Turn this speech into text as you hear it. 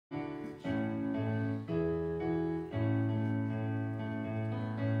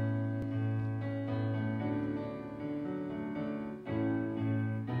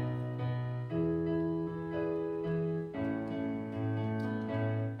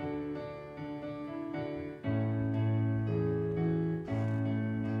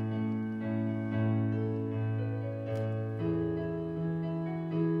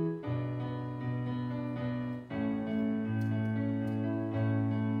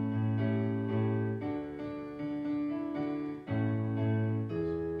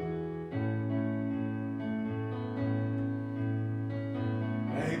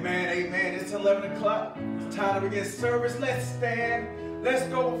Amen. It's 11 o'clock. It's time to begin service. Let's stand. Let's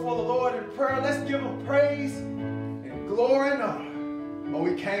go before the Lord in prayer. Let's give him praise and glory and honor. Oh,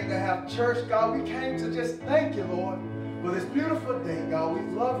 we came to have church, God. We came to just thank you, Lord, for this beautiful day, God. We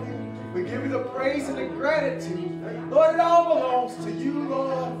love you. We give you the praise and the gratitude. Lord, it all belongs to you,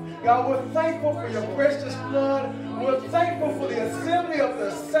 Lord. God, we're thankful for your precious blood. We're thankful for the assembly of the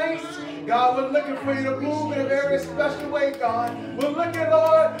saints. God, we're looking for you to move in a very special way, God. We're looking,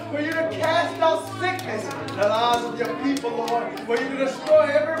 Lord, for you to cast out sickness in the lives of your people, Lord. For you to destroy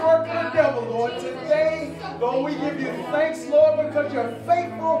every work of the devil, Lord. Today, Lord, we give you thanks, Lord, because you're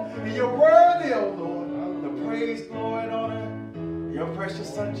faithful and you're worthy, oh Lord. The praise, glory, and honor in your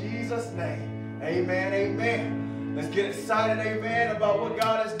precious Son, Jesus' name. Amen, amen. Let's get excited, amen, about what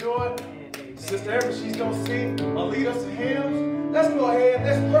God is doing. Sister Ever, she's going to sing or lead us in hymns. Let's go ahead.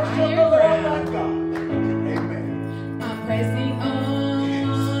 Let's worship the Lord our God. Amen. I'm pressing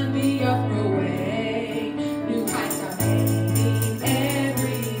on the upward way. New heights I'm gaining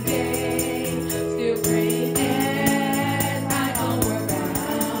every day. Still praying as I onward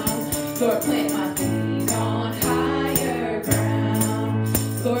bound. Lord, plant my feet on higher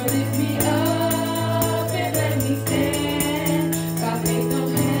ground. Lord, lift me up and let me stand. By faith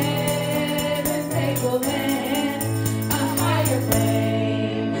on heaven's table land. A higher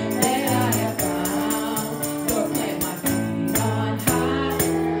flame that I have found. Lord, plant my feet on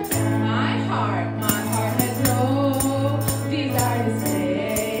higher. My heart has no desire to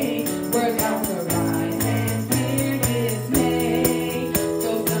stay. Where doubts arise and fear dismay.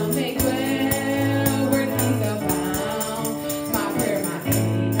 Though some may dwell where things abound. My prayer, my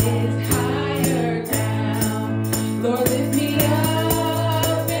aim is higher ground. Lord, lift me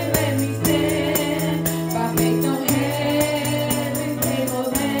up and let me stand. By faith on heaven's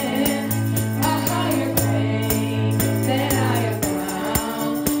table land. A higher flame that I have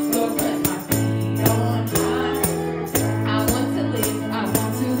found. Lord, plant my feet on high. I want to live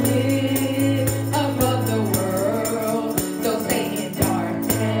above the world. Though Satan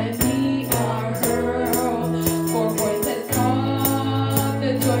darts at me are hurled. For voiceless call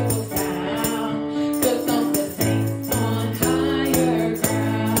the joyful sound. The songs of saints on higher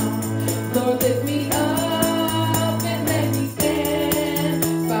ground. Lord, lift me up and let me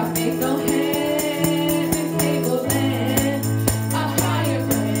stand. By faith on heaven's table land. A higher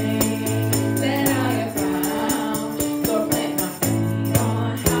flame that I have found. Lord, plant my feet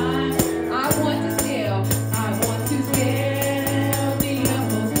on high. I want to scale the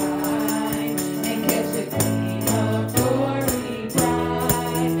utmost high. And catch the gleam of glory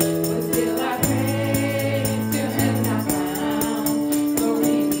bright. But still I pray, still heaven I found. Lord,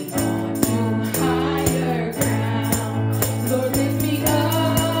 lead me on to higher ground. Lord, lift me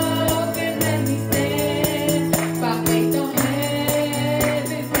up and let me stand. By faith on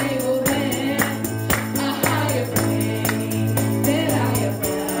heaven's table land. A higher flame that I have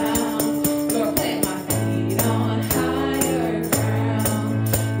found. Lord, plant my feet on higher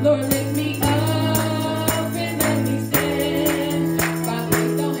ground. Lord, lift me up and let me stand. By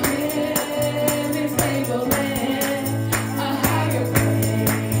faith on heaven's table land. A higher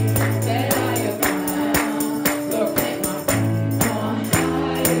flame that I have found. Lord, plant my feet on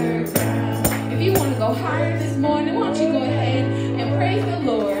higher ground. If you want to go higher this morning, why don't you go ahead and praise the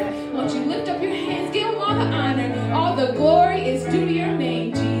Lord? Why don't you lift up your hands, give him all the honor. All the glory is due to your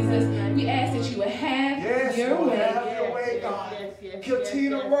name, Jesus. We ask that you would have Yes, your Lord, way. have your way, God. Continue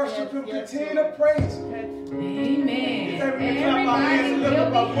to worship him. Continue to praise him. Amen. Can we clap our hands and lift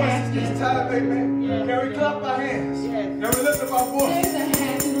up our voices this time, amen? Can we clap our hands? Can we lift up our voices? There's a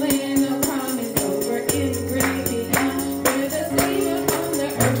happy land of promise over in the great beyond, where the Savior on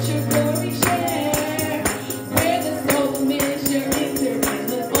the earth should glory share, where the soul of men shall enter and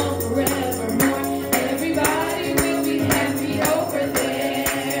live on forevermore. Everybody will be happy over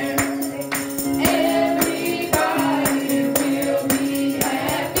there. Everybody will be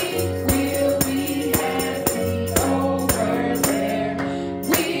happy over there.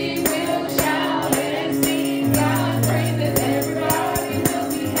 We will shout and sing God's praises. Everybody will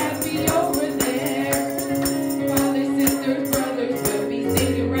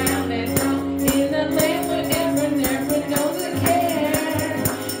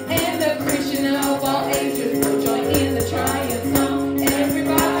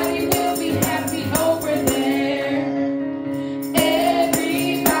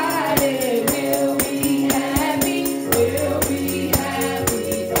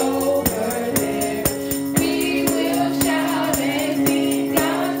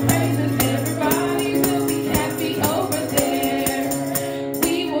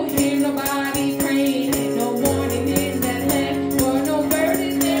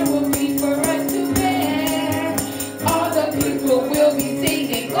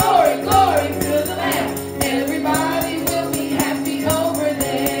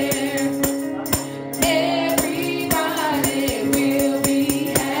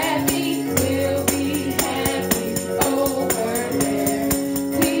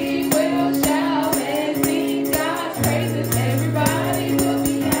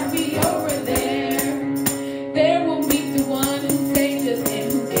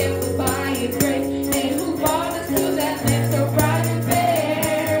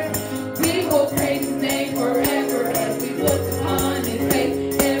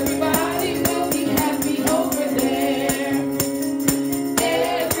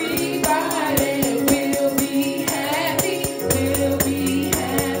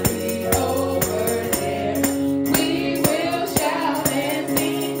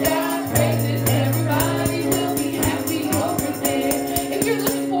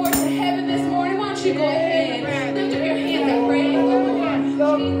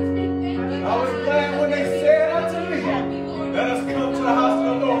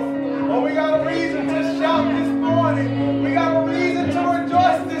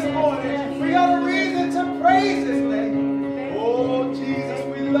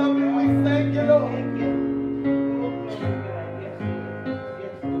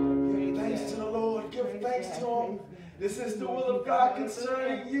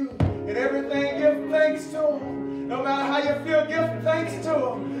concerning you. In everything, give thanks to him. No matter how you feel, give thanks to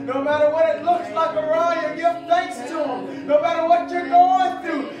him. No matter what it looks like around you, give thanks to him. No matter what you're going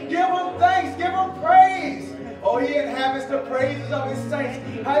through, give him thanks, give him praise. Oh, he inhabits the praises of his saints.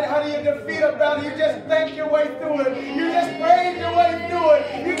 How do you defeat a battle? You just thank your way through it. You just praise your way through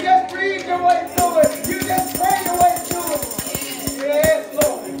it. You just read your way through it. You just pray your way through it. Yes,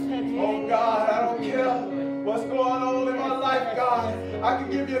 Lord. Oh, God, I don't care what's going on in my life, God. I can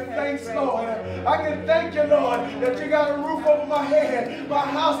give you thanks, Lord. I can thank you, Lord, that you got a roof over my head. My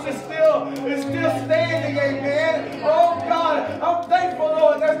house is still standing, amen. Oh, God, I'm thankful,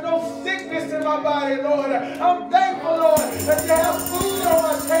 Lord. There's no sickness in my body, Lord. I'm thankful, Lord, that you have food on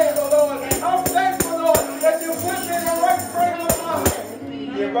my table, Lord. I'm thankful, Lord, that you put me in the right frame of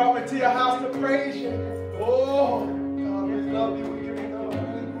mind. You brought me to your house to praise you. Oh, God, we love you. We give you the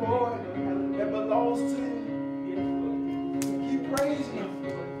glory that belongs to you. Keep praising him.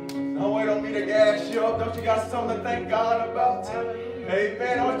 Don't wait on me to gas you up. Don't you got something to thank God about?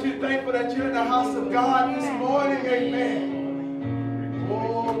 Amen. Aren't you thankful that you're in the house of God this morning? Amen.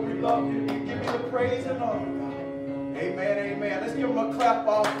 Oh, we love you. We give you the praise and honor, God. Amen. Amen. Let's give him a clap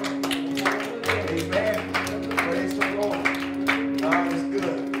offering. Amen. Praise the Lord. God is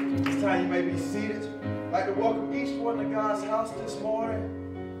good. This time you may be seated. I'd like to welcome each one to God's house this morning.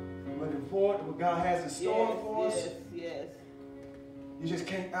 Looking forward to what God has in store for us. Yes. You just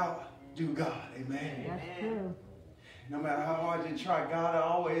can't outdo God. Amen. That's true. No matter how hard you try, God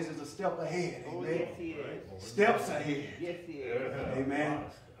always is a step ahead. Amen. Oh, yes, he is. Steps ahead. Yes, he is. Amen.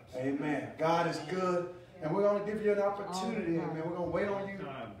 Amen. God is good. And we're going to give you an opportunity. Amen. We're going to wait on you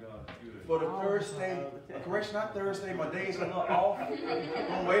for the Thursday. Correction, not Thursday. My day's a little off. We're going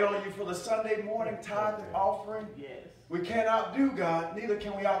to wait on you for the Sunday morning tithe and offering. Yes. We can't outdo God, neither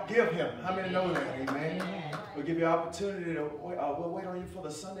can we outgive him. How many know that? Amen. We'll give you an opportunity to we'll wait on you for the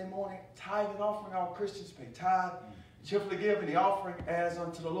Sunday morning tithe and offering. All Christians pay tithe, cheerfully give in the offering as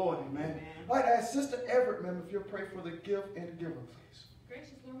unto the Lord. Amen. I'd like to ask Sister Everett, ma'am, if you'll pray for the give and giver, please.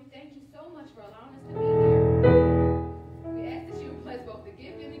 Gracious Lord, we thank you so much for allowing us to be here. We ask that you would bless both the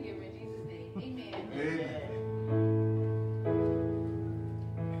gift and the giver in Jesus' name. Amen. Amen.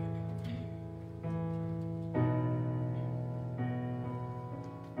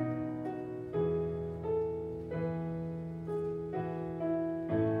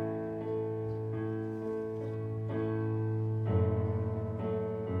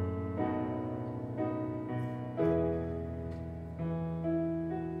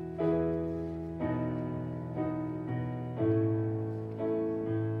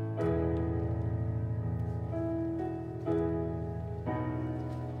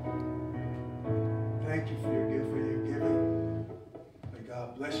 Thank you for your gift, for your giving. May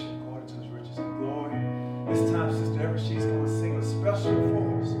God bless you according to his riches and glory. This time, Sister Everett, she's going to sing a special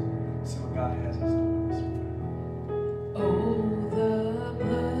for us. See what God has in store this morning. Oh, the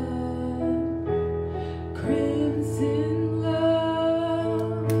blood, crimson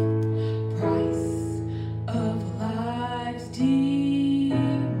love, price of life's demand,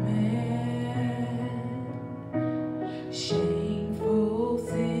 shameful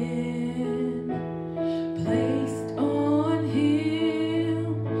sin.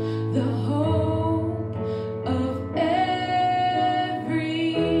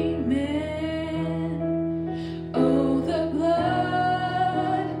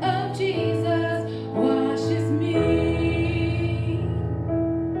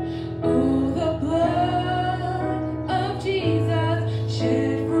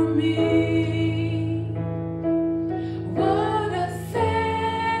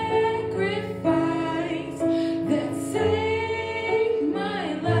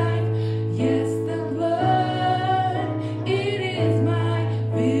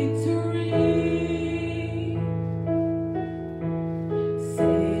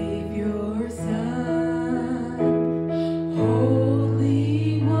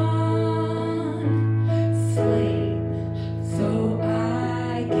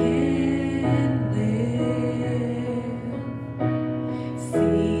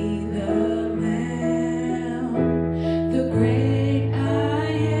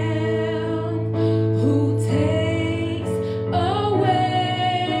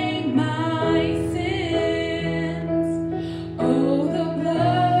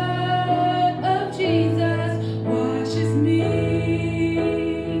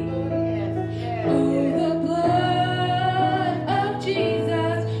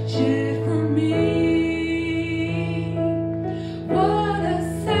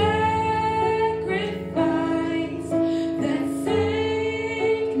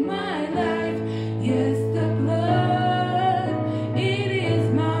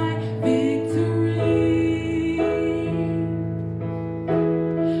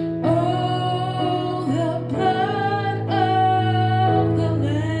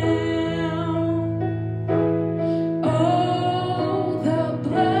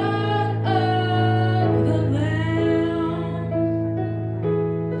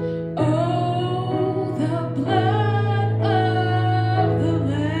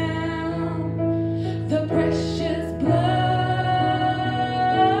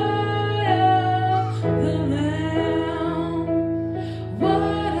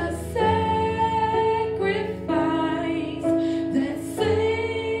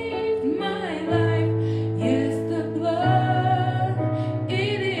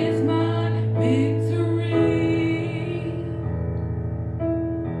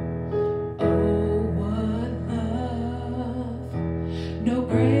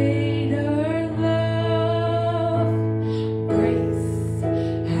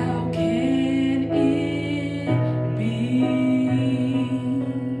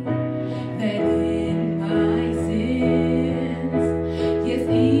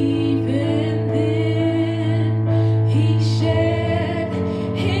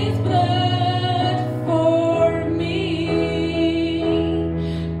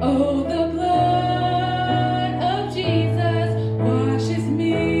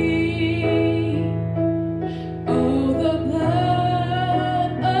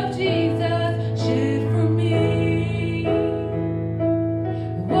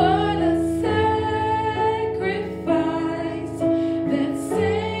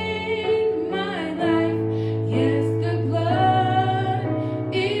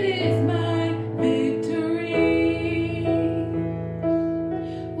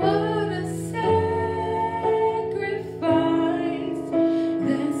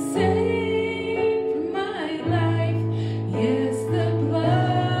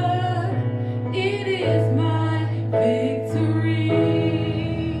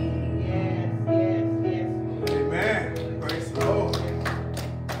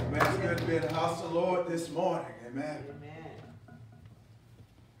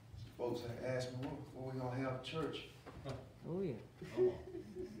 folks have asked me, where we going to have church? Oh, yeah.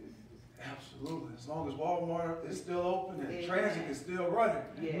 Absolutely. As long as Walmart is still open and Amen. transit is still running.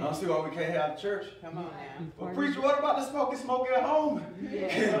 Yeah. I don't see why we can't have church. Come on now. Well, preacher, what about the smoke at home?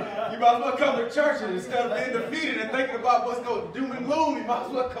 Yeah. You might as well come to church and instead of being defeated and thinking about what's going to doom and gloom, you might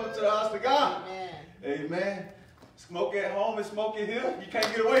as well come to the house of God. Amen. Amen. Smoke at home and smoke at here. You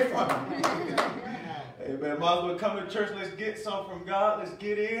can't get away from it. Amen. Might as well come to church. Let's get some from God. Let's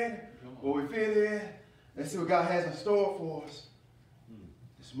get in where we fit in. Let's see what God has in store for us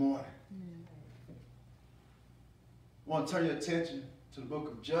this morning. I want to turn your attention to the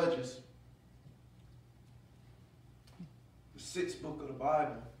book of Judges, the 6th book of the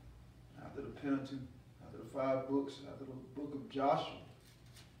Bible, after the Pentateuch, after the 5 books, after the book of Joshua,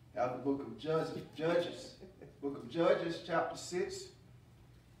 after the book of Judges. Book of Judges, chapter 6.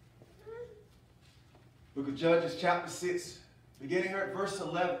 Book of Judges, chapter 6, beginning here at verse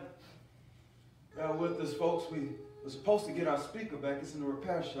 11. Bear with us, folks. We were supposed to get our speaker back. It's in the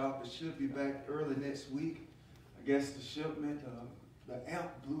repair shop. It should be back early next week. I guess the shipment, the amp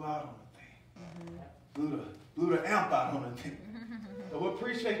blew out on the thing. Blew the amp out on the thing. So we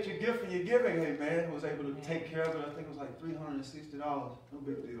appreciate your gift and your giving, hey man. I was able to take care of it. I think it was like $360. No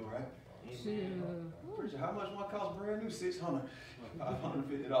big deal, right? Preacher, how much one cost brand new? $600.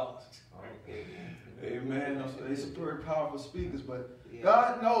 $550. Amen. They're some very powerful speakers, but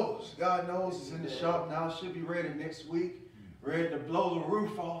God knows. God knows it's in the shop now. It should be ready next week. Ready to blow the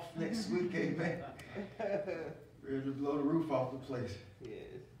roof off next week. Amen. Ready to blow the roof off the place. Yes.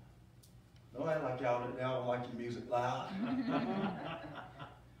 Don't act like y'all don't like your music loud.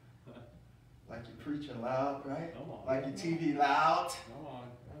 Like you're preaching loud, right? Come on. Like your TV loud. Come on.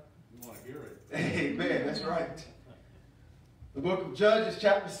 You want to hear it. Amen. That's right. The book of Judges,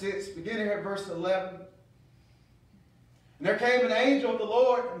 chapter 6, beginning at verse 11. And there came an angel of the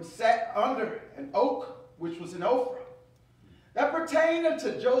Lord and sat under an oak, which was in Ophrah, that pertained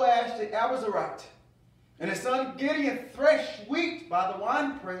unto Joash the Abiezrite. And his son Gideon threshed wheat by the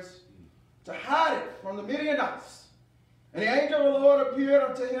winepress to hide it from the Midianites. And the angel of the Lord appeared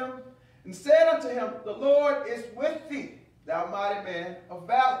unto him and said unto him, The Lord is with thee, thou mighty man of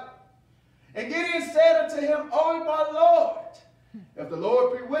valor. And Gideon said unto him, O my Lord, if the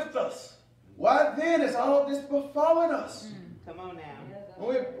Lord be with us, why then is all this befallen us? Come on now.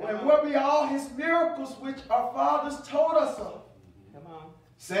 And where be all his miracles which our fathers told us of? Come on.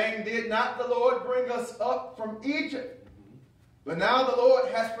 Saying, did not the Lord bring us up from Egypt? But now the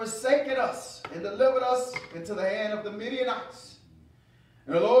Lord has forsaken us and delivered us into the hand of the Midianites.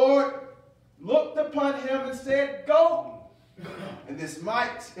 And the Lord looked upon him and said, Go in this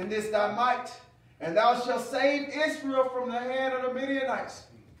thy might, and thou shalt save Israel from the hand of the Midianites.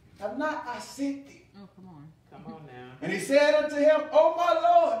 Have not I sent thee? Oh, come on. Come on now. And he said unto him, O my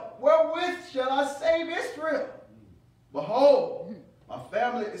Lord, wherewith shall I save Israel? Behold, my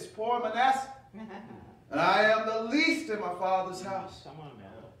family is poor Manasseh, and I am the least in my father's house. Come on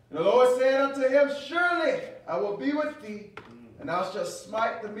now. And the Lord said unto him, Surely I will be with thee, and thou shalt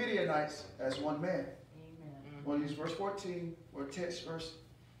smite the Midianites as one man. I want to use verse 14, or text verse.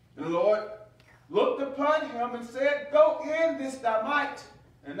 And the Lord looked upon him and said, Go in this thy might,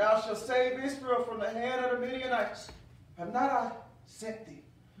 and thou shalt save Israel from the hand of the Midianites. Have not I sent thee?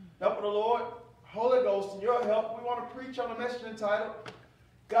 Help of the Lord, Holy Ghost, and your help, we want to preach on a message entitled,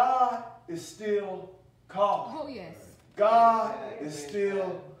 God is still calling. Oh, yes. God is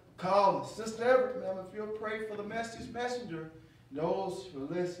still calling. Sister Everett, ma'am, if you'll pray for the messenger, those who are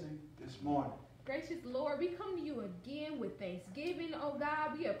listening this morning. Gracious Lord, we come to you again with thanksgiving, oh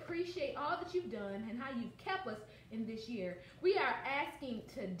God. We appreciate all that you've done and how you've kept us in this year. We are asking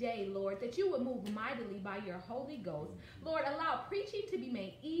today, Lord, that you would move mightily by your Holy Ghost. Lord, allow preaching to be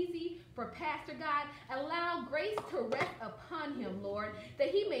made easy for Pastor God. Allow grace to rest upon him, Lord, that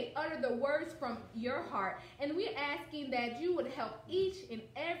he may utter the words from your heart. And we're asking that you would help each and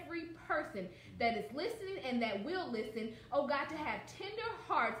every person that is listening and that will listen, oh God, to have tender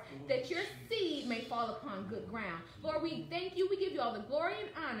hearts, that your seed may fall upon good ground. Lord, we thank you. We give you all the glory and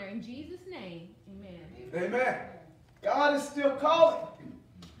honor in Jesus' name. Amen. Amen. God is still calling.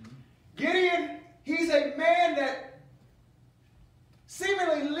 Gideon, he's a man that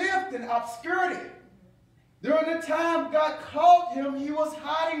seemingly lived in obscurity. During the time God called him, he was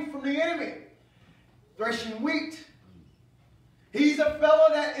hiding from the enemy, threshing wheat. He's a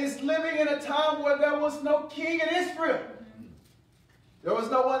fellow that is living in a time where there was no king in Israel. There was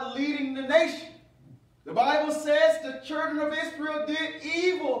no one leading the nation. The Bible says the children of Israel did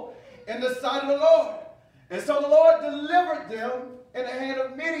evil in the sight of the Lord. And so the Lord delivered them in the hand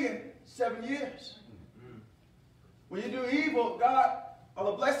of Midian 7 years. When you do evil, God or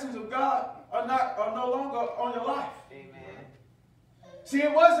the blessings of God are no longer on your life. Amen. See,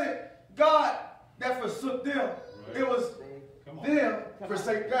 it wasn't God that forsook them. Right. It was Come on. them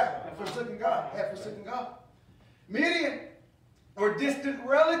forsaking God, had forsaken God. Midian were distant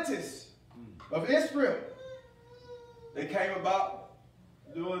relatives of Israel. They came about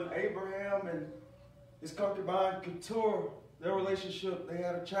during Abraham and his concubine Keturah, their relationship. They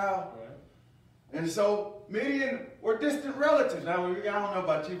had a child. Right. And so Midian were distant relatives. Now, I don't know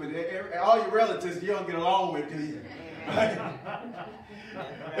about you, but all your relatives you don't get along with, do you?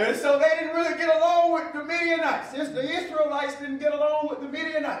 And so they didn't really get along with the Midianites. The Israelites didn't get along with the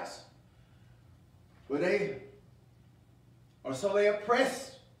Midianites. But they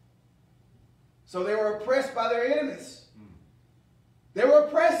oppressed. So they were oppressed by their enemies. They were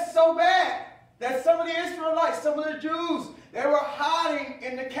oppressed so bad that some of the Israelites, some of the Jews, they were hiding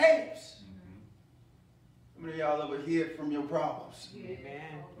in the caves. How many of y'all ever hid from your problems?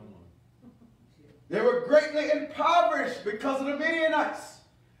 Amen. They were greatly impoverished because of the Midianites.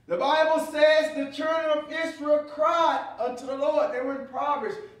 The Bible says the children of Israel cried unto the Lord. They were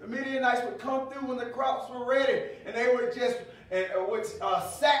impoverished. The Midianites would come through when the crops were ready, and they would just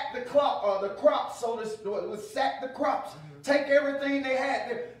sack the crops, would sack the crops, take everything they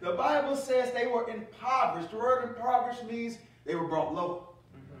had. The Bible says they were impoverished. The word impoverished means they were brought low.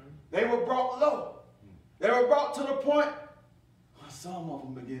 They were brought low. They were brought to the point where some of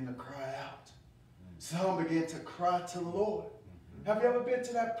them began to cry out. Some began to cry to the Lord. Have you ever been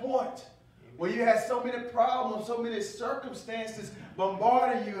to that point where you had so many problems, so many circumstances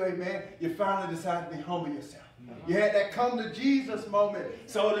bombarding you, amen, you finally decided to be humble yourself. You had that come to Jesus moment,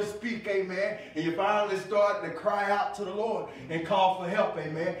 so to speak, amen, and you finally started to cry out to the Lord and call for help,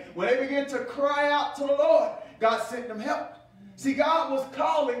 amen. When they began to cry out to the Lord, God sent them help. See, God was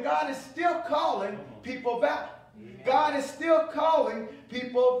calling, God is still calling people of valor. God is still calling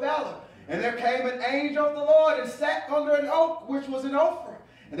people of valor. And there came an angel of the Lord and sat under an oak, which was an Ophrah,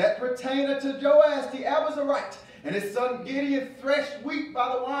 and that pertained unto Joash the Abiezrite. And his son Gideon threshed wheat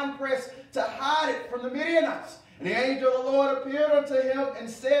by the winepress to hide it from the Midianites. And the angel of the Lord appeared unto him and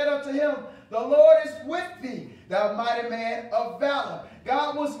said unto him, The Lord is with thee, thou mighty man of valor.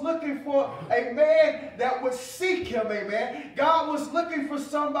 God was looking for a man that would seek him, amen. God was looking for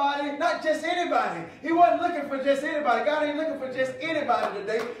somebody, not just anybody. He wasn't looking for just anybody. God ain't looking for just anybody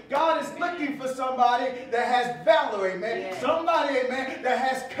today. God is looking for somebody that has valor, amen. Yeah. Somebody, amen, that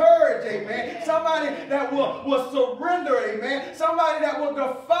has courage, amen. Yeah. Somebody that will surrender, amen. Somebody that will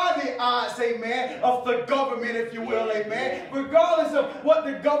defy the odds, amen, of the government, if you will, amen. Regardless of what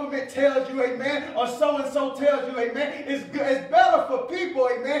the government tells you, amen, or so-and-so tells you, amen, it's better for people,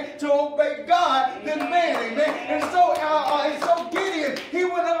 amen, to obey God than man, amen. And so Gideon, he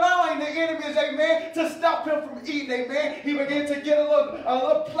wasn't allowing the enemies, amen, to stop him from eating, amen. He began to get a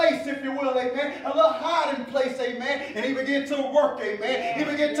little place, if you will, amen, a little hiding place, amen. And he began to work, amen. He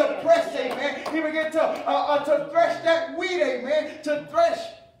began to press, amen. He began to thresh that wheat, amen. To thresh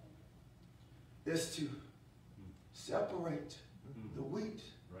is to separate the wheat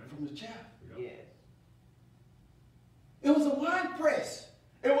from the chaff. Yes. It was a wine press.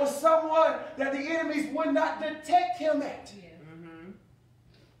 It was someone that the enemies would not detect him at. Yeah.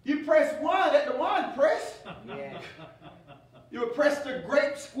 You press wine at the wine press. Yeah. You would press the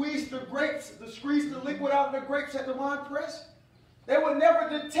grapes, squeeze the liquid out of the grapes at the wine press. They would never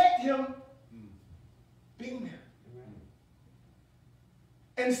detect him being there.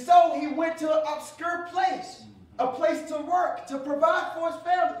 And so he went to an obscure place, a place to work, to provide for his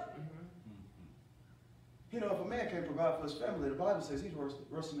family. You know, if a man can't provide for his family, the Bible says he's worse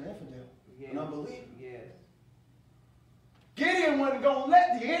than an infidel, an unbeliever. Yes. Gideon wasn't going to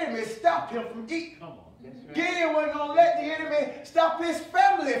let the enemy stop him from eating. Come on. That's right. Gideon wasn't going to let the enemy stop his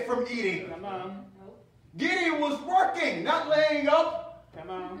family from eating. Come on. Gideon was working, not laying up Come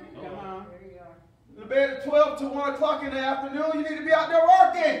on. Come on. There you are. in the bed at 12 to 1 o'clock in the afternoon. You need to be out there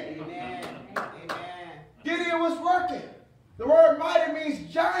working. Amen. Amen. Gideon was working. The word mighty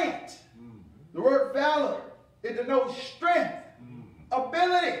means giant. The word valor, it denotes strength,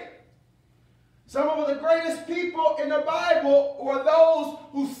 ability. Some of the greatest people in the Bible were those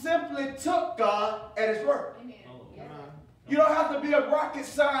who simply took God at his word. Amen. Come on. You don't have to be a rocket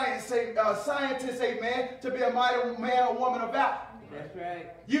scientist, amen, to be a mighty man or woman of valor. That's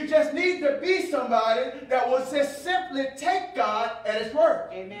right. You just need to be somebody that will just simply take God at his word.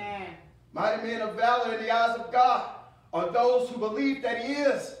 Amen. Mighty men of valor in the eyes of God are those who believe that he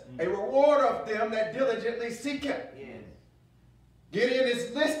is a rewarder of them that diligently seek him. Yes. Gideon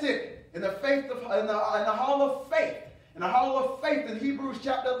is listed in the hall of faith In the hall of faith in Hebrews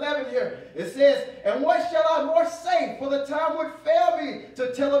chapter 11 here, it says, and what shall I more say? For the time would fail me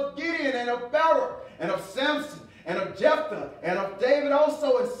to tell of Gideon and of Barak and of Samson and of Jephthah and of David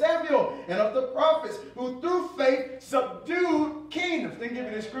also and Samuel and of the prophets who through faith subdued kingdoms. Didn't give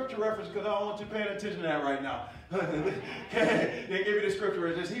me the scripture reference because I don't want you paying attention to that right now. Didn't give me the scripture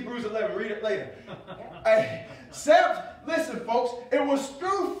reference. It's Hebrews 11. Read it later. Hey, listen, folks. It was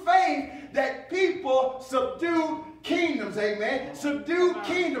through faith that people subdued kingdoms, amen. Subdued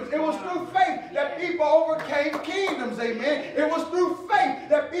kingdoms. It was through faith that people overcame kingdoms, amen. It was through faith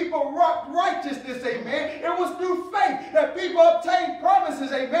that people wrought righteousness, amen. It was through faith that people obtained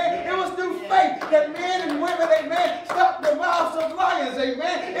promises, amen. It was through faith that men and women, amen, stopped the mouths of lions,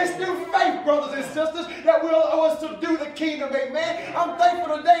 amen. It's through faith, brothers and sisters, that we'll subdue the kingdom, amen. I'm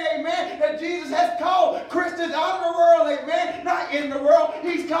thankful today, amen, that Jesus has called Christians out of the world, amen, not in the world.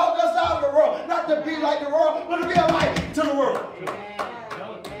 He's called us out of the world, not to be like the world, but to be a light to the world.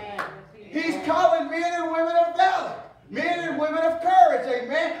 He's calling men and women of valor, men and women of courage,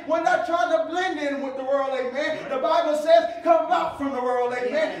 amen. We're not trying to blend in with the world, amen. The Bible says, come out from the world,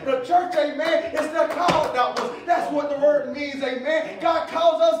 amen. The church, amen, is the called out ones. That's what the word means, amen. God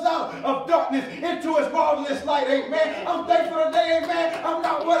calls us out of darkness into his marvelous light, amen. I'm thankful today, amen. I'm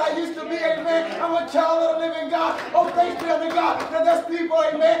not what I used to be, amen. I'm a child of the living God. Oh, thanks be unto God that there's people,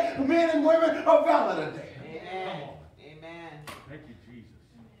 amen, men and women of valor today. Thank you, Jesus.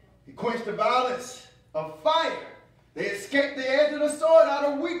 He quenched the violence of fire. They escaped the edge of the sword out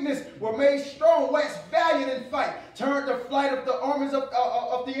of weakness, were made strong, waxed valiant in fight, turned the flight of the armies of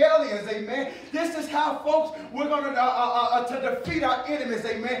the aliens, amen. This is how, folks, we're going to defeat our enemies,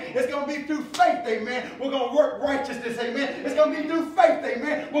 amen. It's going to be through faith, amen. We're going to work righteousness, amen. It's going to be through faith,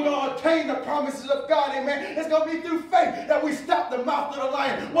 amen. We're going to obtain the promises of God, amen. It's going to be through faith that we stop the mouth of the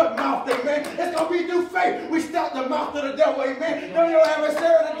lion. What mouth, amen? It's going to be through faith we stop the mouth of the devil, amen. Know your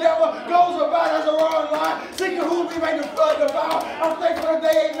adversary, the devil, goes about as a roaring lion, seeking whom he may devour. I'm thankful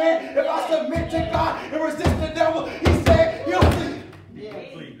today, amen. If I submit to God and resist the devil, he said, you'll see.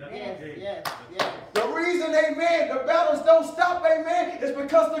 Yes. The reason, amen, the battles don't stop, amen, is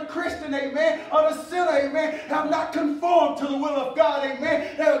because the Christian, amen, or the sinner, amen, have not conformed to the will of God,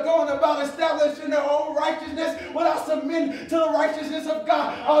 amen. They are going about establishing their own righteousness without submitting to the righteousness of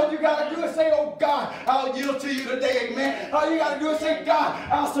God. All you got to do is say, oh God, I'll yield to you today, amen. All you got to do is say, God,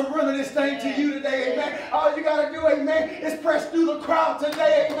 I'll surrender this thing to you today, amen. All you got to do, amen, is press through the crowd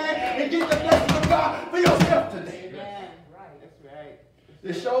today, amen, and get the blessing of God for yourself today.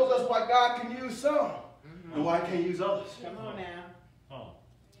 It shows us why God can use some and why he can't use others. Come on now. Oh.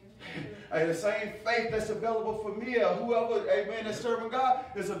 And the same faith that's available for me or whoever, amen, that's serving God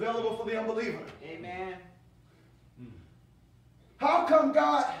is available for the unbeliever. Amen. How come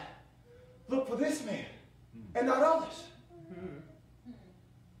God looked for this man and not others?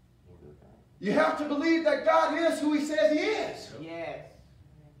 You have to believe that God is who he says he is. Yes.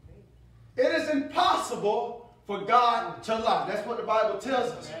 It is impossible for God to lie. That's what the Bible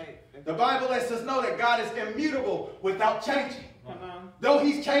tells us. Right. The Bible lets us know that God is immutable without changing. Come on. Though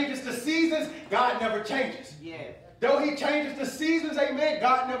he changes the seasons, God never changes. Yes. Though he changes the seasons, amen,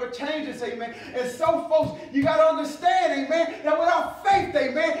 God never changes, amen. And so, folks, you got to understand, amen, that without faith,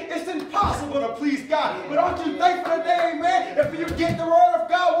 amen, it's impossible to please God. But aren't you thankful today, amen, if you get the word of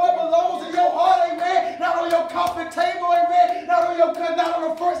God, what belongs in your heart, amen, not on your coffee table, amen, not on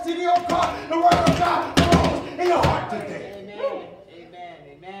the front seat of your car, the word of God belongs in your heart today.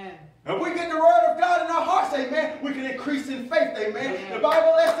 Amen. If we get the word of God in our hearts, amen, we can increase in faith, amen. The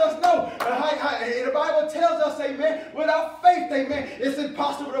Bible lets us know, the Bible tells us, amen, without faith, amen, it's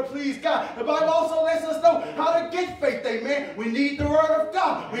impossible to please God. The Bible also lets us know how to get faith, amen. We need the word of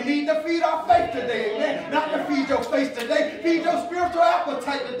God. We need to feed our faith today, amen. Not to feed your face today. Feed your spiritual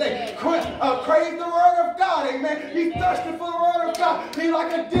appetite today. Crave the word of God, amen. Be thirsty for the word of God. Be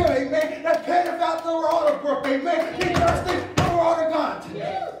like a deer, amen, that panteth out the water brook, amen. Be thirsty for the word of God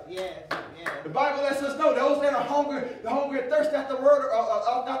today. Yes. The Bible lets us know those that are hungry and thirsty after the word,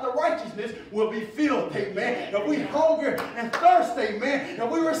 after righteousness will be filled, amen. If we hunger and thirst, amen,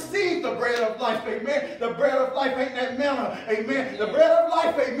 if we receive the bread of life, amen, the bread of life ain't that manna, amen. The bread of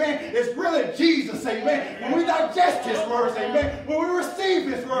life, amen, is really Jesus, amen. When we digest his words, amen, when we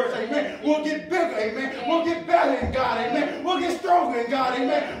receive his words, amen, we'll get bigger, amen. We'll get better in God, amen. We'll get stronger in God,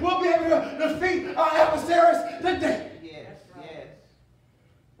 amen. We'll be able to defeat our adversaries today.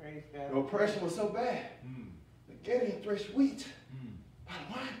 The oppression was so bad that Gideon threshed wheat by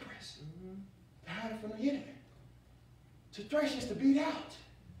the winepress to hide it from the enemy. To thresh is to beat out.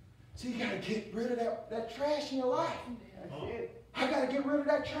 So you got to get rid of that trash in your life. That's it. I got to get rid of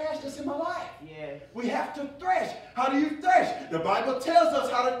that trash that's in my life. Yes. We have to thresh. How do you thresh? The Bible tells us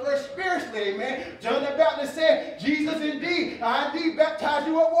how to thresh spiritually, amen. John the Baptist said, Jesus I indeed baptize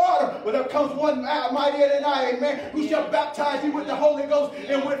you with water, but there comes one mightier than I, amen, who shall baptize you with the Holy Ghost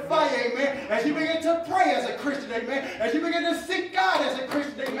and with fire, amen. As you begin to pray as a Christian, amen. As you begin to seek God as a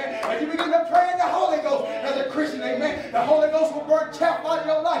Christian, amen. As you begin to pray in the Holy Ghost as a Christian, amen. The Holy Ghost will burn chaff out of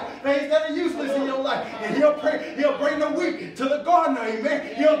your life, things that are useless in your life. And he'll bring the wheat to the gardener,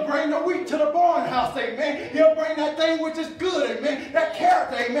 amen. He'll bring the wheat to the barn house, amen. He'll bring that thing which is good, amen. That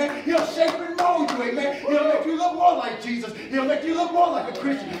character, amen. He'll shape and mold you, amen. He'll make you look more like Jesus. He'll make you look more like a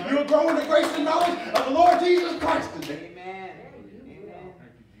Christian. You'll grow in the grace and knowledge of the Lord Jesus Christ today. Amen. Amen.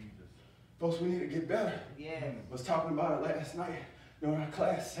 Thank you, Jesus. Folks, we need to get better. Yes. I was talking about it last night during our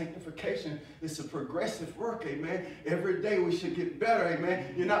class. Sanctification is a progressive work, amen. Every day we should get better,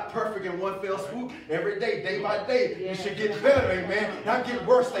 amen. You're not perfect in one fell swoop. Every day, day by day, you should get better, amen. Not get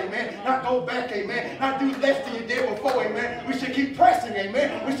worse, amen. Not go back, amen. Not do less than you did before, amen. We should keep pressing,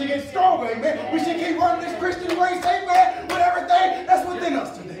 amen. We should get stronger, amen. We should keep running this Christian race, amen, with everything that's within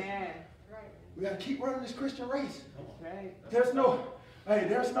us today. Amen. We got to keep running this Christian race. That's right.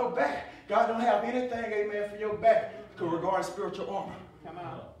 There's no back. God don't have anything, amen, for your back regarding spiritual armor. Come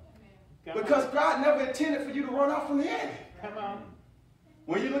on. Because God never intended for you to run off from the enemy. Come on.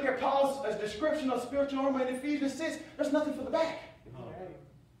 When you look at Paul's description of spiritual armor in Ephesians 6, there's nothing for the back. That's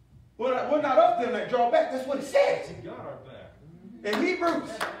right. We're not of them that draw back. That's what it says. He got our back. In Hebrews,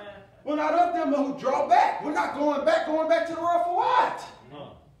 we're not of them who draw back. We're not going back to the world for what?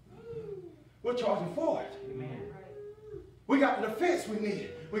 No. We're charging forward. Amen. We got the defense we need.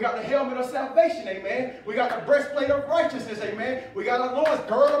 We got the helmet of salvation, amen. We got the breastplate of righteousness, amen. We got our loins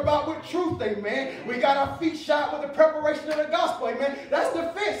girded about with truth, amen. We got our feet shod with the preparation of the gospel, amen. That's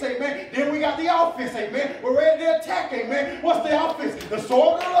defense, amen. Then we got the offense, amen. We're ready to attack, amen. What's the offense? The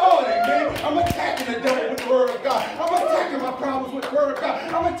sword of the Lord, amen. I'm attacking the devil with the word of God. I'm attacking my problems with the word of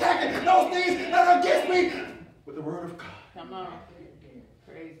God. I'm attacking those things that are against me with the word of God. Come on.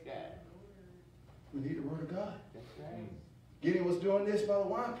 Praise God. We need the word of God. That's right. Gideon was doing this by the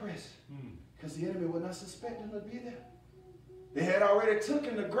wine press because the enemy would not suspect him to be there. They had already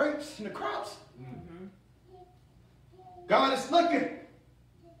taken the grapes and the crops. God is looking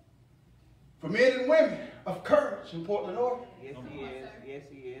for men and women of courage in Portland, Oregon. Yes, He is. Yes,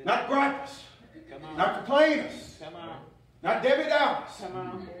 He is. Not gripers, Come on. not complainers, Come on. not Debbie Downers. Come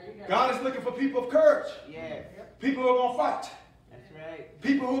on. God is looking for people of courage, Yes. people who are going to fight, That's right.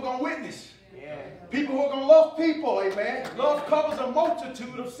 people who are going to witness, Yes. people who are going to love people, amen. Love covers a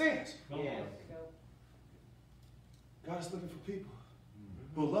multitude of sins. Yes. God is looking for people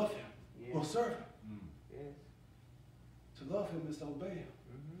who love Him, who will serve Him. Yes. To love Him is to obey Him.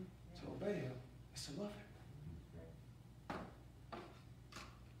 Mm-hmm. To obey Him is to love Him.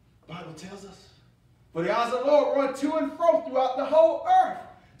 The Bible tells us, for the eyes of the Lord run to and fro throughout the whole earth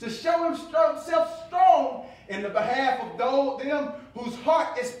to show Himself strong in the behalf of them whose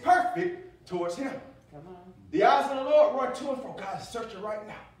heart is perfect towards Him. Come on. The eyes of the Lord run to and fro. God is searching right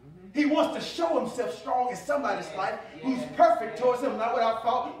now. He wants to show Himself strong in somebody's life who's perfect towards Him, not without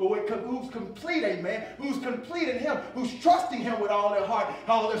fault, but who's complete, amen, who's complete in Him, who's trusting Him with all their heart,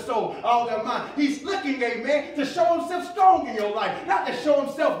 all their soul, all their mind. He's looking, amen, to show Himself strong in your life, not to show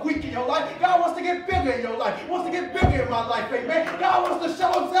Himself weak in your life. God wants to get bigger in your life, wants to get bigger in my life, amen. God wants to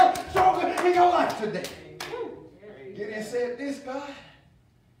show Himself stronger in your life today. Gideon said this, God,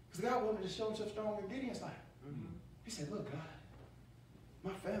 because God wanted to show Himself strong in Gideon's life. He said, look, God,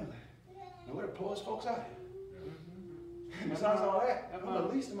 my family, and we're the poorest folks out here. And besides all that, I'm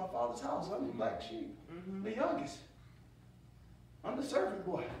the least in my father's house. I'm the black sheep, the youngest. I'm the servant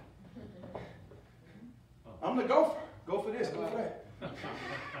boy. I'm the gopher. Go for this, go for that.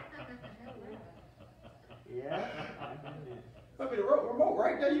 Yeah. That'll be the remote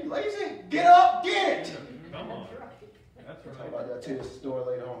right there, you lazy. Get up, get it. Come on. That's I'll right. talk about that to this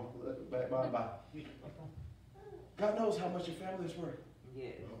story later on. Bye. God knows how much your family is worth.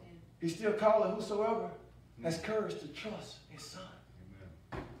 Yes. He's still calling whosoever has courage to trust His Son.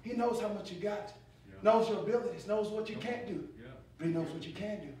 Amen. He knows how much you got, Yeah. knows your abilities, knows what you can't do, Yeah. but He knows what you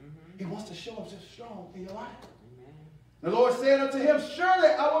can do. He wants to show Himself strong in your life. Amen. The Lord said unto him, surely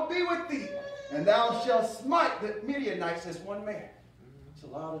I will be with thee, and thou shalt smite the Midianites as one man. There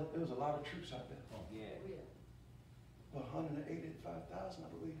was a lot of troops out there. Yeah. Well, 185,000, I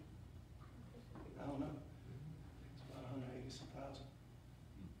believe. I don't know. It's about 180,000.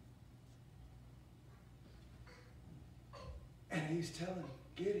 And He's telling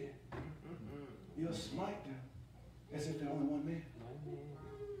Gideon, you'll smite them as if they're only one man.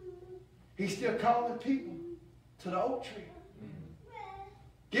 He's still calling people to the oak tree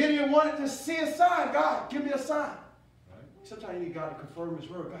Gideon wanted to see a sign. God, give me a sign. Right. Sometimes you need God to confirm His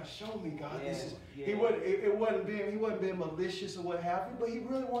word. God, show me, God. Yeah, This is. yeah. He wasn't being malicious or what have you, but he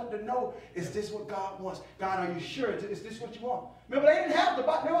really wanted to know: is this what God wants? God, are you sure? Is this what you want? Remember, they didn't have the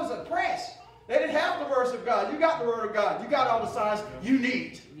Bible. There was a press. They didn't have the words of God. You got the word of God. You got all the signs you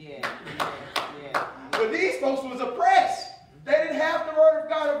need. Yeah, yeah. But these folks was oppressed. They didn't have the word of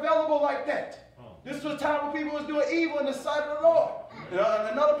God available like that. Oh. This was a time when people was doing evil in the sight of the Lord.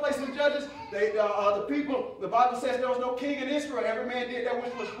 Another place in Judges, the people, the Bible says there was no king in Israel. Every man did that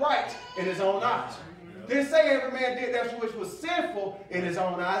which was right in his own eyes. Didn't say every man did that which was sinful in his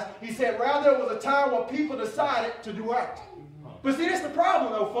own eyes. He said rather it was a time when people decided to do right. But see, this is the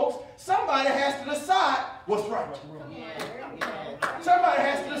problem though, folks. Somebody has to decide what's right. Somebody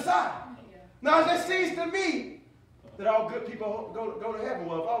has to decide. Now, it just seems to me that all good people go to heaven.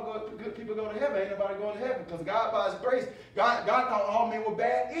 Well, if all good people go to heaven, ain't nobody going to heaven. Because God, by His grace, God thought all men were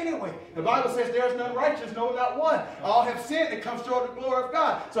bad anyway. The Bible says there is none righteous, no, not one. All have sinned and come short of the glory of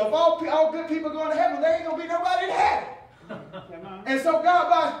God. So if all good people going to heaven, there ain't going to be nobody in heaven. And so God,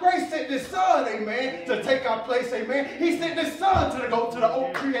 by His grace, sent His Son, amen, to take our place, amen. He sent His Son to go to the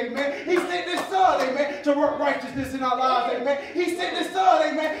oak tree, amen. He sent His Son, amen, to work righteousness in our lives, amen. He sent His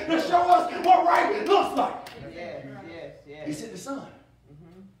Son, amen, to show us what right looks like. Yes. He sent the Son.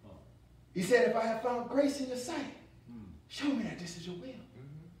 He said, if I have found grace in your sight, show me that this is your will.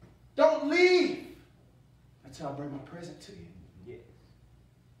 Don't leave until I bring my present to you. Yes.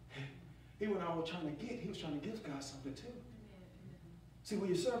 He went all trying to get, he was trying to give God something too. See, when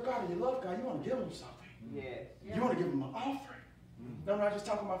you serve God and you love God, you want to give Him something. Yes. You want to give Him an offering. No, I'm not just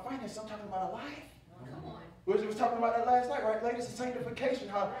talking about finance, I'm talking about a life. Come on. We was talking about that last night, right? Ladies, of sanctification,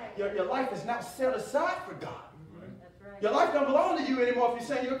 how your life is now set aside for God. That's right. Your life don't belong to you anymore if you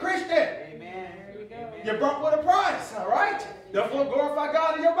say you're a Christian. Amen. You're brought with a price, all right? Therefore, glorify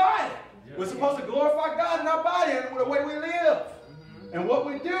God in your body. We're supposed to glorify God in our body and the way we live and what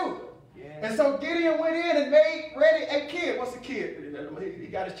we do. And so Gideon went in and made ready a kid. What's a kid? He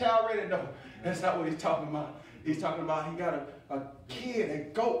got his child ready? No, that's not what he's talking about. He's talking about he got a kid,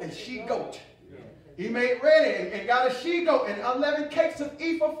 a goat, a she-goat. He made ready and got a she-goat and 11 cakes of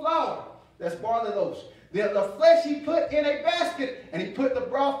ephah flour. That's barley loaves. The flesh he put in a basket, and he put the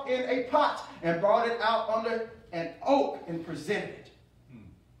broth in a pot and brought it out under an oak and presented it.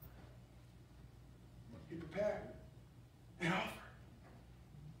 He prepared an offering.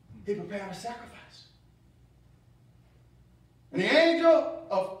 He prepared a sacrifice. And the angel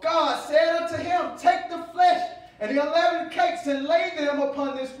of God said unto him, take the flesh and the 11 cakes and lay them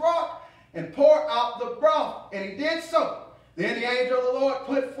upon this rock and pour out the broth. And he did so. Then the angel of the Lord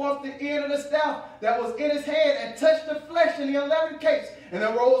put forth the end of the staff that was in his hand and touched the flesh and the 11 cakes. And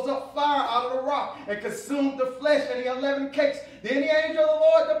there rose up fire out of the rock and consumed the flesh and the 11 cakes. Then the angel of the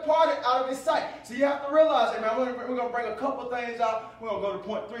Lord departed out of his sight. So you have to realize, amen, we're going to bring a couple things out. We're going to go to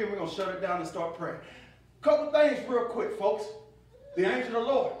point 3 and we're going to shut it down and start praying. A couple things real quick, folks. The angel of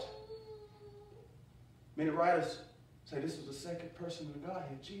the Lord. Many writers say this was the second person in the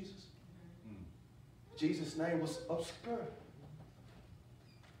Godhead, Jesus. Jesus' name was obscure.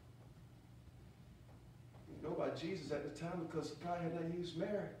 You know about Jesus at the time because God had not used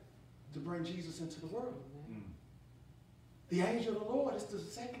Mary to bring Jesus into the world. The angel of the Lord is the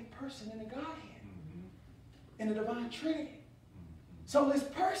second person in the Godhead, in the divine Trinity. So this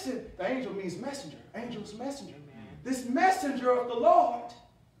person, the angel means messenger. Angel is messenger. This messenger of the Lord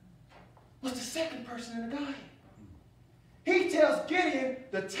was the second person in the Godhead. He tells Gideon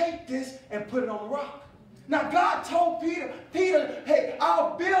to take this and put it on the rock. Now God told Peter, hey,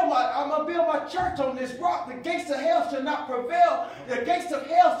 I'm going to build my church on this rock. The gates of hell shall not prevail. The gates of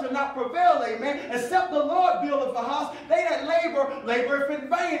hell shall not prevail, amen. Except the Lord buildeth a house. They that labor in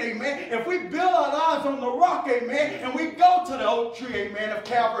vain, amen. If we build our lives on the rock, amen, and we go to the oak tree, amen, of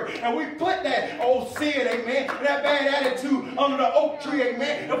Calvary, and we put that old sin, amen, that bad attitude under the oak tree,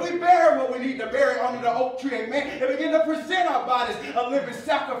 amen. If we bury what we need to bury under the oak tree, amen, and begin to present our bodies a living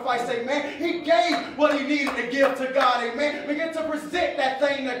sacrifice, amen. He gave what he needed to give to God, amen. Begin to present that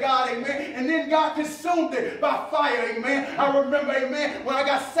thing to God, amen. And then God consumed it by fire, amen. I remember, amen, when I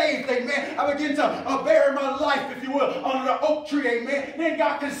got saved, amen, I began to bury my life, if you will, under the oak tree, amen. Then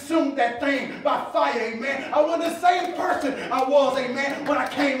God consumed that thing by fire, amen. I wasn't the same person I was, amen, when I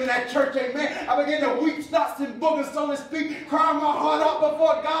came in that church, amen. I began to weep, snots and boogers, so to speak, crying my heart out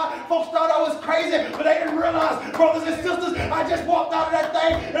before God. Folks thought I was crazy, but they didn't realize, brothers and sisters, I just walked out of that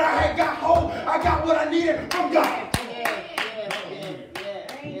thing and I had got home. I got what I needed from God.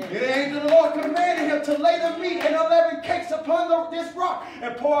 And the angel of the Lord commanded him to lay the meat and 11 cakes upon this rock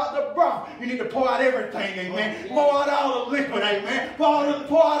and pour out the broth. You need to pour out everything, amen. Pour out all the liquid, amen. Pour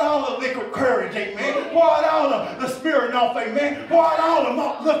out all the liquid courage, amen. Pour out all the spirit off, amen. Pour out all the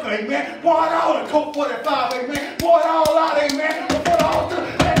malt liquor, amen. Pour out all the Coke 45, amen. Pour it all out, amen. Before the altar,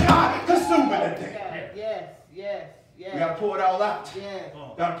 let God consume it today. Yes. We got to pour it all out. Yes.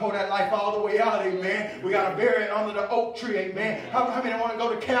 Got to pour that life all the way out, amen. We got to bury it under the oak tree, amen. How many want to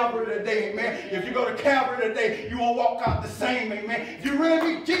go to Calvary today, amen? If you go to Calvary today, you won't walk out the same, amen. If you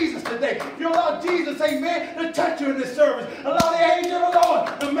really meet Jesus today, if you allow Jesus, amen, to touch you in this service, allow the angel of the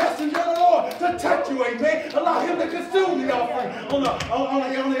Lord, the messenger of the Lord, to touch you, amen. Allow him to consume the offering on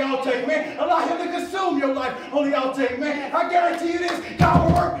the altar, amen. Allow him to consume your life on the altar, amen. I guarantee you this, God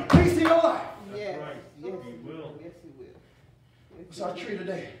will work peace in your life. Yes. Right. Yes, He will. Yes, he will. What's our tree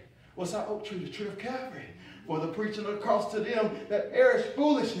today? What's our oak tree? The tree of Calvary. For the preaching of the cross to them that perish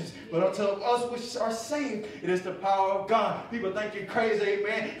foolishness, but unto us which are saved, it is the power of God. People think you're crazy,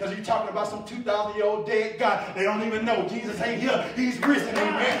 amen, because you're talking about some 2,000-year-old dead God. They don't even know Jesus ain't here. He's risen,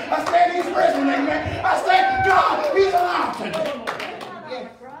 amen. I said he's risen, amen. I said God, he's alive today.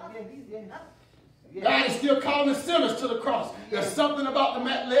 Yes. God is still calling sinners to the cross. There's something about the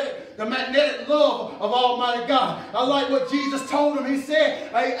magnetic love of Almighty God. I like what Jesus told him. He said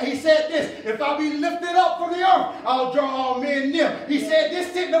this, if I be lifted up from the earth, I'll draw all men near. He said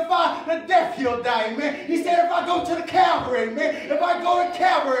this signifies the death he'll die, amen. He said if I go to the Calvary, amen, if I go to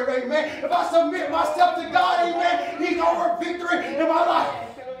Calvary, amen, if I submit myself to God, amen, he's going to work victory in my life.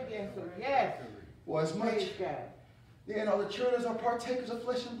 Yes. Well, as much, you know, the children are partakers of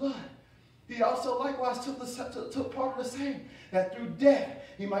flesh and blood. He also likewise took part of the same, that through death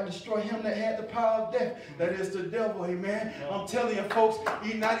he might destroy him that had the power of death, that is the devil, amen. I'm telling you, folks,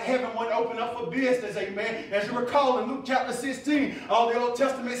 heaven wouldn't open up for business, amen. As you recall in Luke chapter 16, all the Old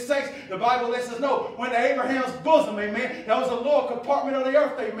Testament saints, the Bible lets us know, when Abraham's bosom, amen, that was the lower compartment of the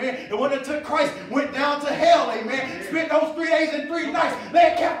earth, amen. And when it took Christ, went down to hell, amen, spent those 3 days and 3 nights,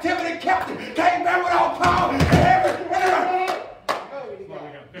 led captivity captive, came back with all power and heaven and earth.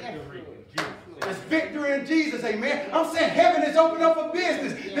 There's victory in Jesus, amen. I'm saying heaven is open up for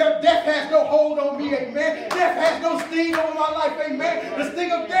business. Death has no hold on me, amen. Death has no sting over my life, amen. The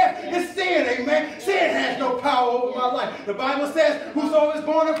sting of death is sin, amen. Sin has no power over my life. The Bible says, whosoever is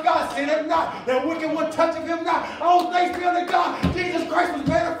born of God sinneth not. The wicked one toucheth him not. All thanks be unto God. Jesus Christ was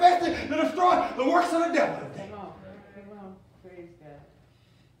manifested to destroy the works of the devil. Come on. Praise God.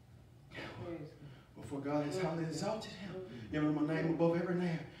 Before God has highly exalted him, given him a name above every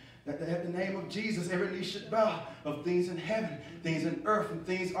name. That at the name of Jesus, every knee should bow, of things in heaven, things in earth, and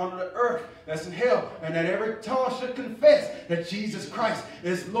things under the earth that's in hell. And that every tongue should confess that Jesus Christ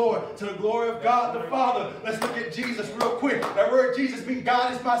is Lord, to the glory of God the Father. Let's look at Jesus real quick. That word Jesus means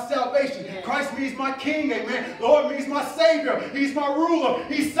God is my salvation. Christ means my King, amen. Lord means my Savior. He's my ruler.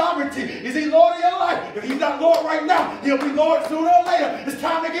 He's sovereignty. Is he Lord of your life? If he's not Lord right now, he'll be Lord sooner or later. It's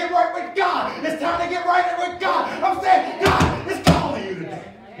time to get right with God. It's time to get right with God. I'm saying God is calling you today.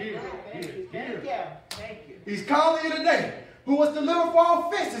 Thank you. He's calling you today, who was delivered for our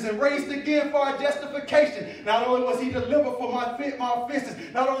offenses and raised again for our justification. Not only was he delivered for my offenses,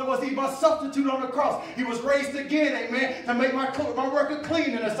 not only was he my substitute on the cross, he was raised again, amen, to make my record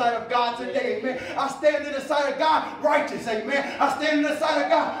clean in the sight of God today, amen. I stand in the sight of God righteous, amen. I stand in the sight of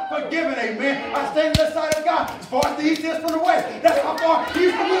God forgiven, amen. I stand in the sight of God as far as the east is from the west. That's how far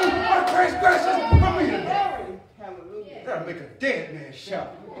he's removed my transgressions from me today. Hallelujah. That'll make a dead man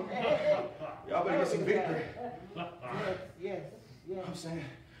shout. Y'all better get some victory. Yes. I'm saying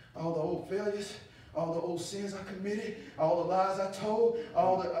all the old failures, all the old sins I committed, all the lies I told,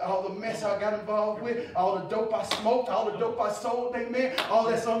 all the mess I got involved with, all the dope I smoked, all the dope I sold, amen, all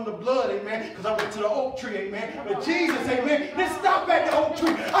that's on the blood, amen, because I went to the oak tree, amen. But Jesus, amen, didn't stop at the oak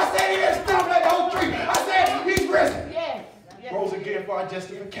tree. I said he didn't stop at the oak tree. I said he's risen. Yes. Rose again for our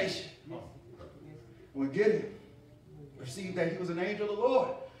justification. When Gideon perceived that he was an angel of the Lord,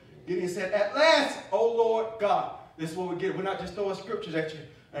 Gideon said, at last, O Lord God. This is what we get. We're not just throwing scriptures at you.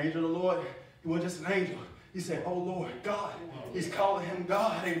 Angel of the Lord, he wasn't just an angel. He said, oh Lord God. He's calling him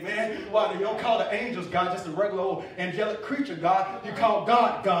God, amen. Why? You don't call the angels God, just a regular old angelic creature God. You call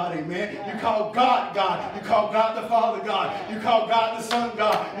God God, amen. You call God God. You call God the Father God. You call God the Son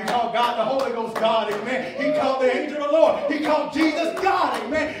God. You call God the Holy Ghost God, amen. He called the angel of the Lord. He called Jesus God,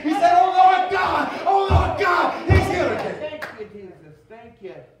 amen. He said, oh Lord God. Oh Lord God. He's here today. Thank you, Jesus. Thank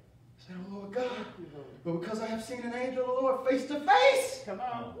you. I said, oh Lord God. But because I have seen an angel of the Lord face to face. Come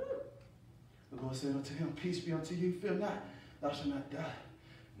on. The Lord said unto him, peace be unto you, fear not, thou shalt not die.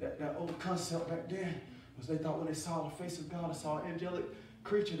 That old concept back then was they thought when they saw the face of God and saw an angelic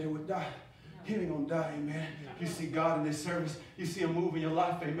creature, they would die. He ain't gonna die, amen. You see God in this service. You see him move in your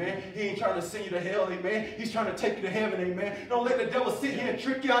life, amen. He ain't trying to send you to hell, amen. He's trying to take you to heaven, amen. Don't let the devil sit here and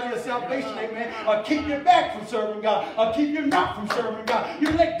trick you out of your salvation, amen. Or keep you back from serving God. Or keep you not from serving God. You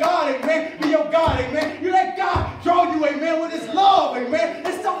let God, amen, be your God, amen. You let God draw you, amen, with his love, amen.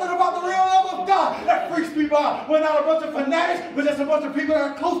 There's something about the real love of God that freaks people out. We're not a bunch of fanatics, but just a bunch of people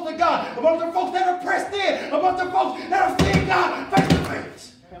that are close to God. A bunch of folks that are pressed in. A bunch of folks that have seen God face to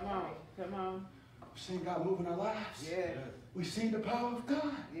face. Come on. Come on. We've seen God move in our lives. Yes. We've seen the power of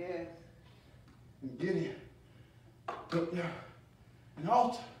God. Yes. And Gideon built there an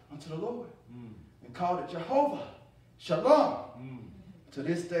altar unto the Lord and called it Jehovah Shalom. To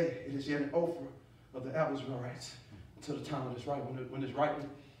this day, it is yet an offer of the Israelites until the time of this writing.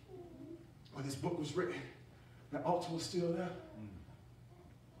 When this book was written, the altar was still there.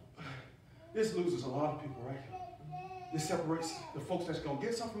 This loses a lot of people, right? This separates the folks that's going to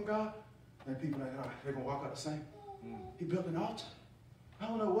get something from God and people that they're going to walk out the same. He built an altar. I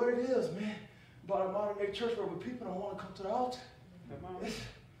don't know what it is, man, about a modern day church where people don't want to come to the altar.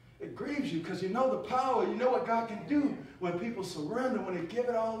 It grieves you because you know the power. You know what God can do when people surrender, when they give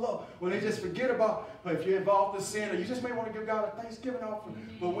it all up, when they just forget about, but if you're involved in sin, or you just may want to give God a Thanksgiving offering,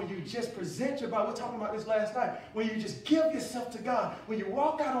 but when you just present your body, we were talking about this last night, when you just give yourself to God, when you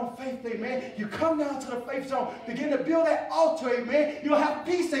walk out on faith, amen, you come down to the faith zone, begin to build that altar, amen, you'll have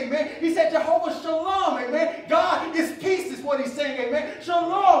peace, amen. He said Jehovah Shalom, amen. God is peace is what he's saying, amen.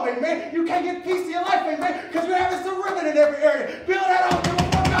 Shalom, amen. You can't get peace in your life, amen, because you haven't surrendered in every area. Build that altar.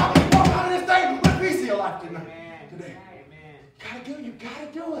 Walk out of this thing with peace in your life today. You gotta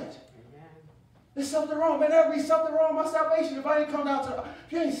do it. There's something wrong, man. There'll be something wrong with my salvation if I ain't come down to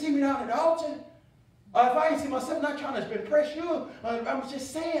if you ain't see me down at the altar. If I ain't see myself, not trying to impress you. I'm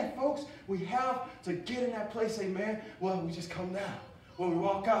just saying, folks, we have to get in that place, amen, where we just come down. Where we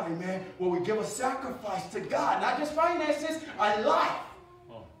walk out, amen, where we give a sacrifice to God. Not just finances, our life.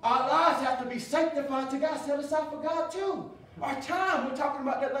 Our lives have to be sanctified to God, set aside for God too. Our time, we were talking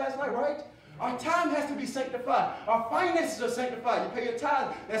about that last night, right? Our time has to be sanctified. Our finances are sanctified. You pay your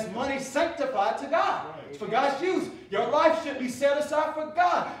tithe. That's money sanctified to God. It's for God's use. Your life should be set aside for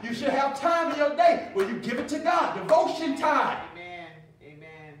God. You should have time in your day where you give it to God. Devotion time. Amen.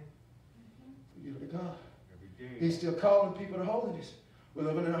 Amen. You give it to God. He's still calling people to holiness. We're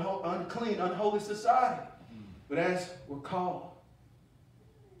living in an unclean, unholy society. But as we're called,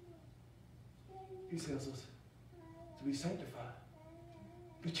 he tells us to be sanctified.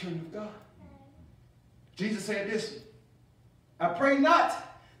 Be children of God. Jesus said this, I pray not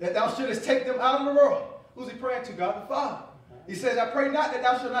that thou shouldest take them out of the world. Who's he praying to? God the Father. He says, I pray not that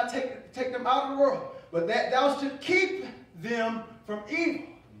thou shouldst not take them out of the world, but that thou should keep them from evil.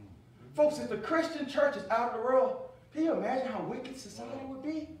 Folks, if the Christian church is out of the world, can you imagine how wicked society would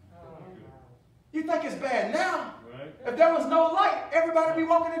be? You think it's bad now? Right. If there was no light, everybody would be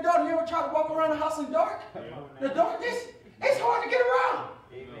walking in the dark. You ever try to walk around the house in the dark? The darkness? It's hard to get around.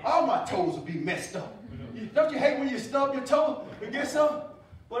 Amen. All my toes would be messed up. Don't you hate when you stub your toe and get some?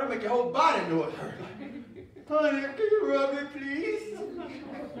 Boy, that make your whole body know it hurt. Honey, can you rub it, please?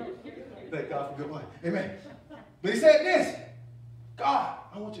 Thank God for good money. Amen. But he said this, God,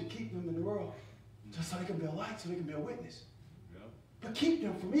 I want you to keep them in the world just so they can be a light, so they can be a witness. Yep. But keep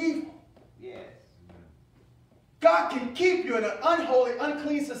them from evil. Yes. God can keep you in an unholy,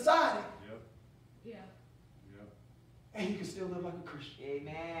 unclean society. And you can still live like a Christian.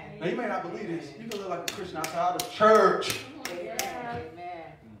 Amen. Now, you may not believe this. You can live like a Christian outside of church. Amen.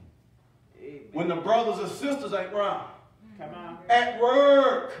 Amen. When the brothers and sisters ain't around. Come on. At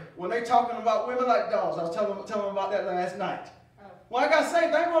work. When they talking about women like dogs. I was telling them about that last night. When I got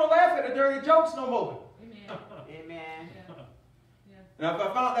saved, they ain't want to laugh at the dirty jokes no more. Amen. Amen. Now, if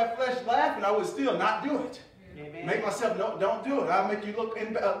I found that flesh laughing, I would still not do it. Amen. Make myself, don't do it. I'll make you look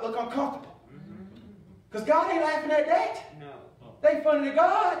uncomfortable. Because God ain't laughing at that. No. They funny to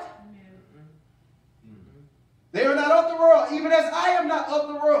God. They are not of the world, even as I am not of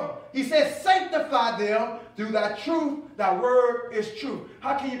the world. He says, sanctify them through thy truth. Thy word is true.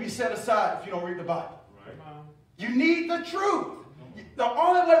 How can you be set aside if you don't read the Bible? Right. You need the truth. The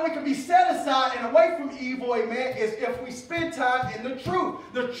only way we can be set aside and away from evil, amen, is if we spend time in the truth.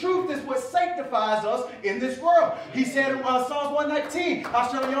 The truth is what sanctifies us in this world. He said in Psalms 119,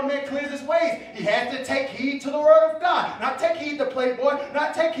 I'll show a young man cleanse his ways. He has to take heed to the word of God. Not take heed to Playboy,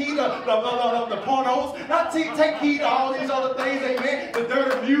 not take heed to the pornos, not take heed to all these other things, amen, the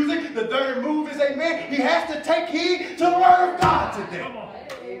dirty music, the dirty movies, amen. He has to take heed to the word of God today.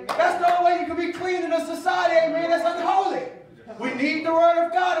 That's the only way you can be clean in a society, amen, that's unholy. We need the word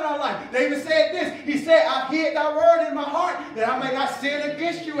of God in our life. David said this. He said, I've hid thy word in my heart that I may not sin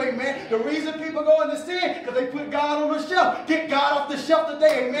against you, amen. The reason people go into sin because they put God on the shelf. Get God off the shelf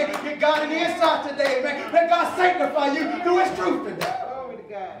today, amen. Get God in the inside today, amen. Let God sanctify you through his truth today. Glory to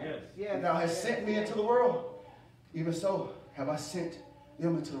God. Yes. Yes. Thou hast sent me into the world. Even so have I sent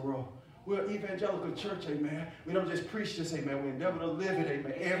them into the world. We're an evangelical church, amen. We don't just preach this, amen. We endeavor to live it,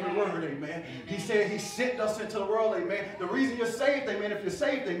 amen. Every word, amen. He said he sent us into the world, amen. The reason you're saved, amen, if you're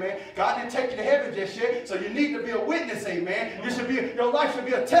saved, amen, God didn't take you to heaven just yet, so you need to be a witness, amen. Your life should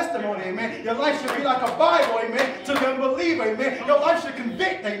be a testimony, amen. Your life should be like a Bible, amen, to the unbeliever, amen. Your life should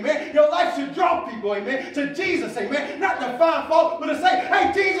convict, amen. Your life should draw people, amen, to Jesus, amen. Not to find fault, but to say,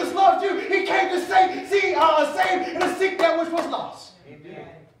 hey, Jesus loves you. He came to save and to seek that which was lost. Amen.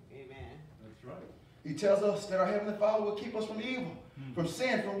 That's right. He tells us that our Heavenly Father will keep us from evil, from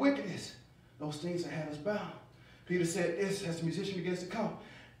sin, from wickedness, those things that had us bound. Peter said this as the musician begins to come.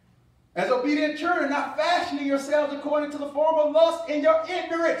 As obedient children, not fashioning yourselves according to the form of lust in your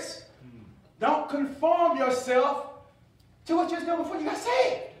ignorance. Don't conform yourself to what you was doing before you got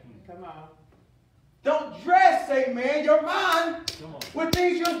saved. Come on. Don't dress, amen, your mind Come on. with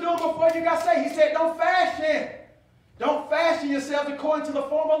things you was doing before you got saved. He said, don't fashion. Don't fashion yourselves according to the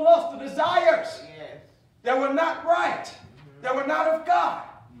form of lust, the desires Yes. that were not right, that were not of God.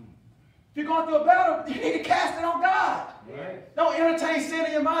 If you're going through a battle, you need to cast it on God. Right. Don't entertain sin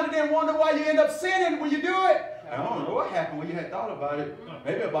in your mind and then wonder why you end up sinning when you do it. I don't know what happened when you had thought about it.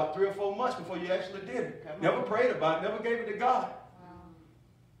 Maybe about 3 or 4 months before you actually did it. Never prayed about it, never gave it to God.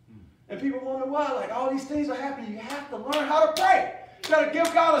 And people wonder why, like all these things are happening. You have to learn how to pray. You got to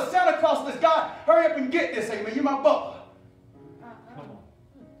give God a Santa Claus list. God, hurry up and get this, amen. You're my butler. Come on.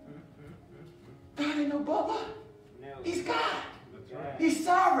 God ain't no butler. No. He's God. That's right. He's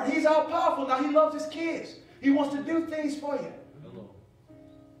sovereign. He's all powerful. Now he loves his kids. He wants to do things for you. Hello.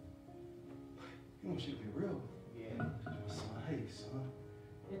 He wants you to be real. Yeah. Son, hey, son.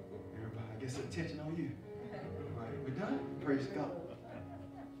 Everybody gets attention on you. All right, we're done? Praise God.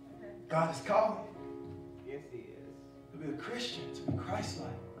 God has called me Yes, he is. to be a Christian, to be Christ-like.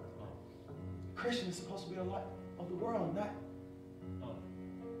 A Christian is supposed to be a light of the world, not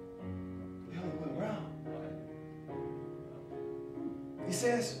the other way around. He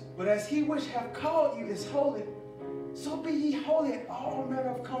says, but as he which have called you is holy, so be ye holy in all manner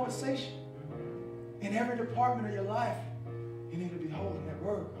of conversation. In every department of your life, you need to be holy at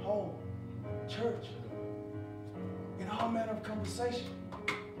work, home, church, in all manner of conversation.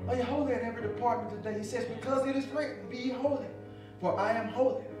 Are you holy in every department today? He says, because it is written, be ye holy, for I am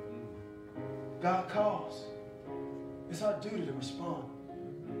holy. God calls. It's our duty to respond.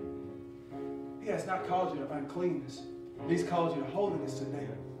 He has not called you to uncleanness. He's called you to holiness today.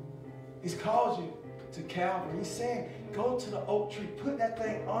 He's called you to Calvary. He's saying, go to the oak tree. Put that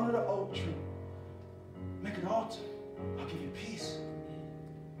thing under the oak tree. Make an altar. I'll give you peace.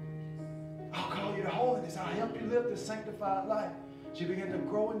 I'll call you to holiness. I'll help you live this sanctified life. As you begin to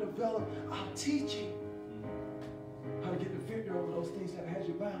grow and develop, I'll teach you how to get the victory over those things that has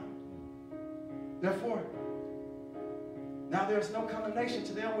you bound. Therefore, now there is no condemnation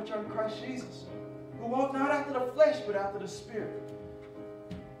to them which are in Christ Jesus, who walk not after the flesh, but after the Spirit.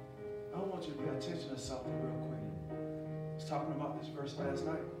 I want you to pay attention to something real quick. I was talking about this verse last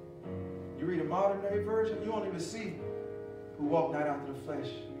night. You read a modern day version, you won't even see who walk not after the flesh,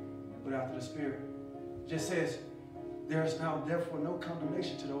 but after the Spirit. It just says, there is now therefore no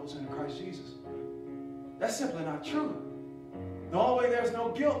condemnation to those in Christ Jesus. That's simply not true. The only way there's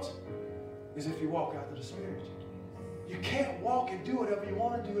no guilt is if you walk after the Spirit. You can't walk and do whatever you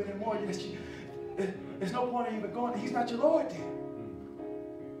want to do anymore. There's no point in even going. He's not your Lord then.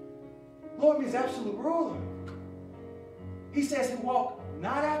 Lord means absolute ruler. He says he walked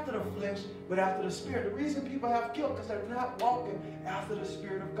not after the flesh, but after the Spirit. The reason people have guilt because they're not walking after the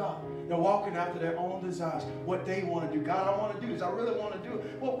Spirit of God. They're walking after their own desires, what they want to do. God, I want to do this. I really want to do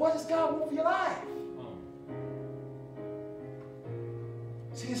it. Well, what does God want for your life?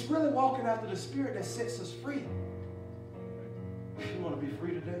 See, it's really walking after the Spirit that sets us free. You want to be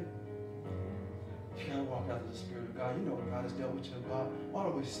free today? You got to walk after the Spirit of God. You know what God has dealt with you about. Why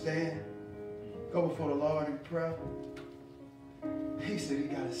don't we stand, go before the Lord in prayer? He said he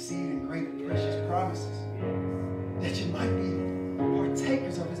got a seed in great and precious promises that you might be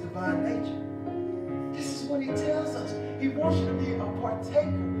partakers of his divine nature. This is what he tells us. He wants you to be a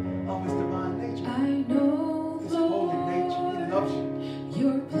partaker of his divine nature. I know His the holy nature. He loves you.